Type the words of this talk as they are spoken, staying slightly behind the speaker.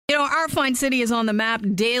our fine city is on the map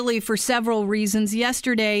daily for several reasons.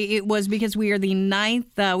 Yesterday, it was because we are the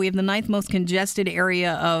ninth. We have the ninth most congested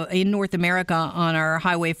area in North America on our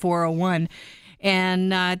Highway 401.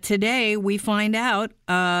 And today, we find out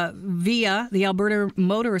via the Alberta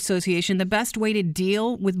Motor Association, the best way to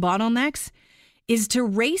deal with bottlenecks is to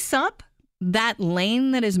race up that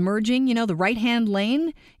lane that is merging, the right-hand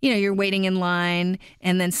lane. You're waiting in line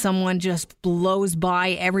and then someone just blows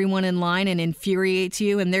by everyone in line and infuriates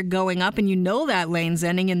you, and they're going up, and that lane's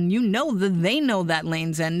ending, and that they know that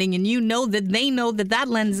lane's ending, and that they know that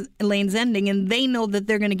lane's ending, and they know that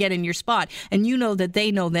they're going to get in your spot, and that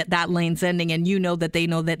they know that lane's ending, and that they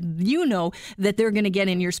know that they're going to get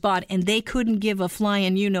in your spot, and they couldn't give a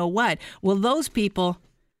flying what. Well, those people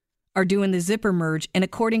are doing the zipper merge, and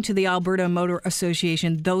according to the Alberta Motor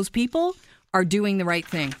Association, those people are doing the right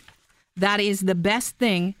thing. That is the best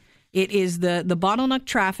thing. It is the bottleneck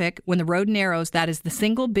traffic when the road narrows. That is the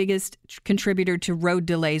single biggest contributor to road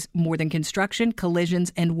delays, more than construction,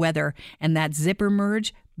 collisions, and weather. And that zipper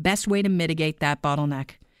merge, best way to mitigate that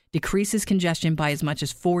bottleneck. Decreases congestion by as much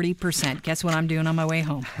as 40%. Guess what I'm doing on my way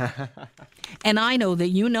home? And I know that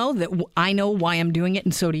that I know why I'm doing it,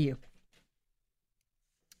 and so do you.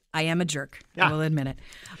 I am a jerk. I will admit it.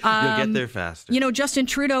 You'll get there faster. Justin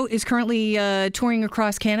Trudeau is currently touring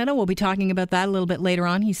across Canada. We'll be talking about that a little bit later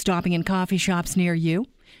on. He's stopping in coffee shops near you.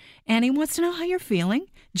 And he wants to know how you're feeling.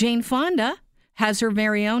 Jane Fonda has her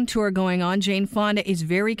very own tour going on. Jane Fonda is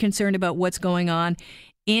very concerned about what's going on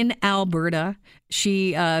in Alberta.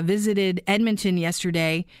 She visited Edmonton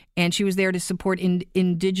yesterday, and she was there to support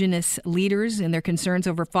Indigenous leaders in their concerns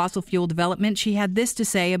over fossil fuel development. She had this to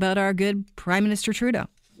say about our good Prime Minister Trudeau.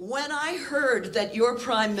 When I heard that your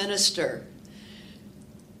Prime Minister,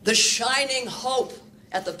 the shining hope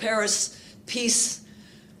at the Paris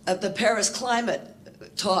climate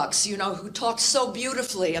talks, who talked so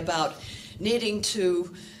beautifully about needing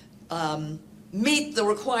to meet the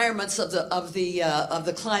requirements of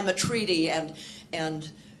the climate treaty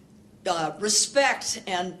and respect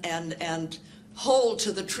and hold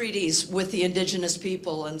to the treaties with the Indigenous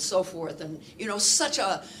people and so forth, and such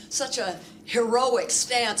a heroic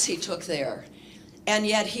stance he took there, and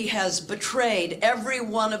yet he has betrayed every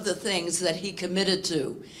one of the things that he committed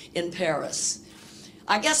to in Paris.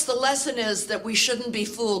 I guess the lesson is that we shouldn't be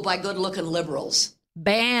fooled by good-looking liberals.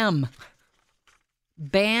 Bam.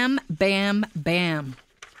 Bam, bam, bam.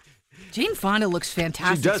 Jane Fonda looks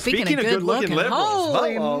fantastic. She does. Speaking of good-looking liberals.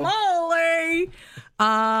 Holy moly.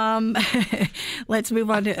 Let's move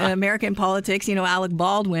on to American politics. Alec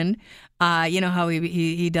Baldwin, how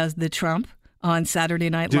he does the Trump on Saturday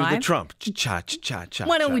Night Live. Do the Trump. Cha-cha-cha-cha.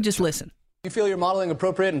 Why don't we just listen? You feel you're modeling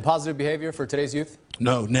appropriate and positive behavior for today's youth?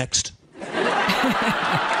 No, next. So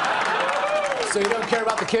you don't care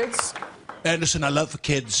about the kids? Anderson, I love the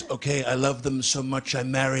kids, okay? I love them so much I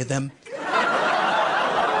marry them.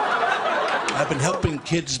 I've been helping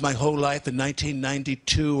kids my whole life. In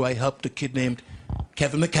 1992, I helped a kid named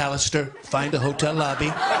Kevin McAllister find a hotel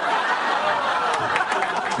lobby.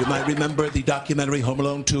 You might remember the documentary Home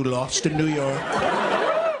Alone 2, Lost in New York.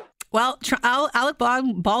 Well, Alec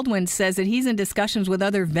Baldwin says that he's in discussions with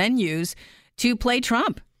other venues to play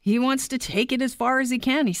Trump. He wants to take it as far as he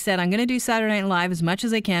can. He said, I'm going to do Saturday Night Live as much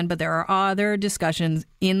as I can, but there are other discussions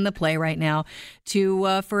in the play right now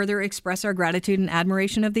to further express our gratitude and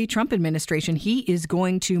admiration of the Trump administration. He is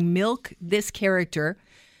going to milk this character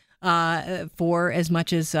for as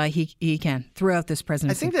much as he can throughout this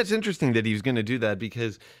presidency. I think that's interesting that he's going to do that,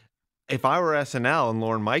 because if I were SNL and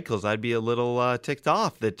Lorne Michaels, I'd be a little ticked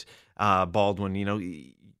off that Baldwin,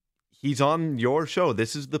 he's on your show.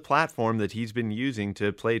 This is the platform that he's been using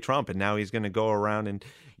to play Trump, and now he's going to go around and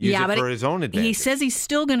use it for his own advantage. He says he's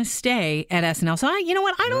still going to stay at SNL. So I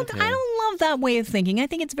don't love that way of thinking. I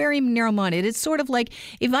think it's very narrow-minded. It's sort of like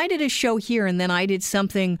if I did a show here and then I did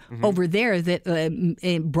something over there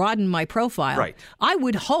that broadened my profile. Right. I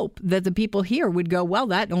would hope that the people here would go, well,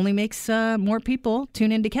 that only makes more people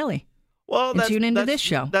tune into Kelly. Well, and tune into this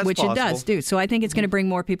show, which possible. It does do. So I think it's going to bring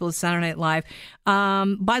more people to Saturday Night Live.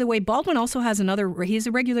 By the way, Baldwin also has he has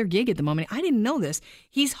a regular gig at the moment. I didn't know this.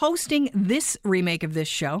 He's hosting this remake of this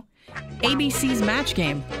show, ABC's Match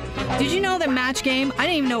Game. Did you know that Match Game, I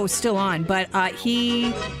didn't even know it was still on, but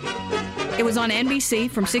it was on NBC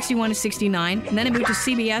from 61 to 69, and then it moved to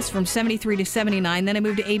CBS from 73 to 79, then it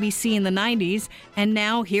moved to ABC in the 90s, and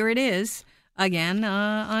now here it is. Again,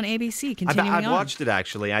 on ABC, continuing I've on. watched it,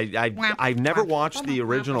 actually. I've never watched the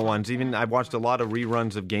original ones. Even I've watched a lot of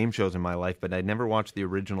reruns of game shows in my life, but I never watched the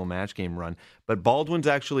original Match Game run. But Baldwin's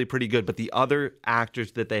actually pretty good. But the other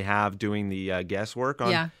actors that they have doing the guest work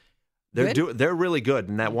on, They're really good.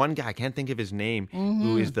 And that one guy, I can't think of his name,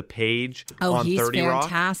 who is the page on 30 Rock. Oh, he's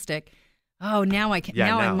fantastic. Oh, now I can.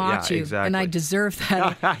 now I mocked you, exactly. and I deserve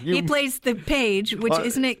that. He plays the page, which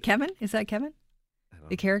isn't it? Kevin? Is that Kevin?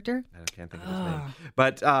 The character? I can't think of his name.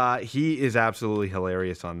 But he is absolutely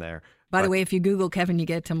hilarious on there. By the way, if you Google Kevin, you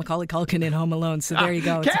get to Macaulay Culkin in Home Alone. So there you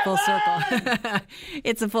go. It's a full circle.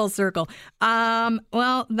 It's a full circle.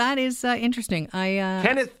 Well, that is interesting.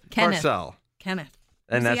 Kenneth Parcell. Kenneth.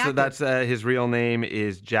 And that's his real name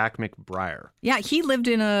is Jack McBriar. Yeah, he lived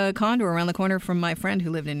in a condo around the corner from my friend who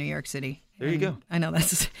lived in New York City. There you go. I know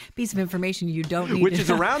that's a piece of information you don't need Which to is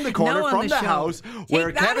around the corner from the house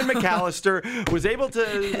where Kevin McAllister was able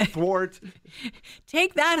to thwart.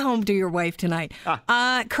 Take that home to your wife tonight.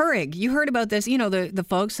 Keurig, you heard about this. You know, the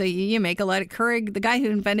folks say you make a lot of Keurig. The guy who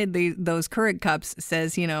invented those Keurig cups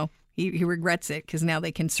says, you know, he regrets it because now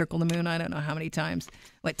they can circle the moon. I don't know how many times.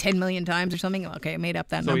 10 million times or something? Okay, I made up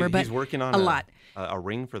that number. But he's working on a lot. A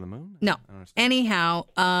ring for the moon? No. Anyhow,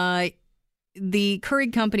 the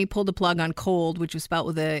Keurig company pulled the plug on Cold, which was spelled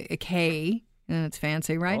with a K. It's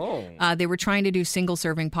fancy, right? Oh. They were trying to do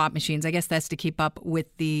single-serving pop machines. I guess that's to keep up with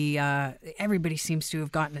the... everybody seems to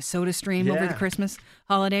have gotten a soda stream over the Christmas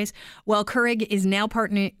holidays. Well, Keurig is now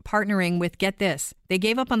partnering with, get this, they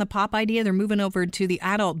gave up on the pop idea. They're moving over to the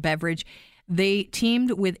adult beverage. They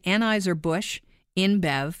teamed with Anheuser-Busch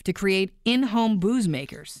InBev to create in-home booze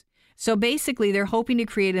makers. So basically, they're hoping to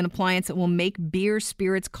create an appliance that will make beer,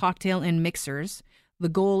 spirits, cocktail, and mixers. The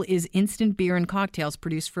goal is instant beer and cocktails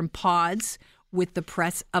produced from pods with the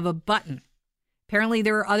press of a button. Apparently,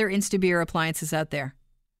 there are other Instabeer appliances out there.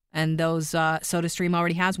 And those SodaStream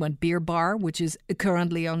already has one, Beer Bar, which is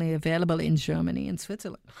currently only available in Germany and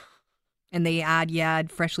Switzerland. And they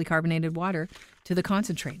add freshly carbonated water to the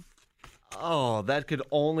concentrate. Oh, that could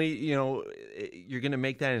only, you're going to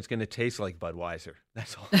make that and it's going to taste like Budweiser.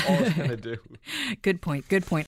 That's all it's going to do. Good point.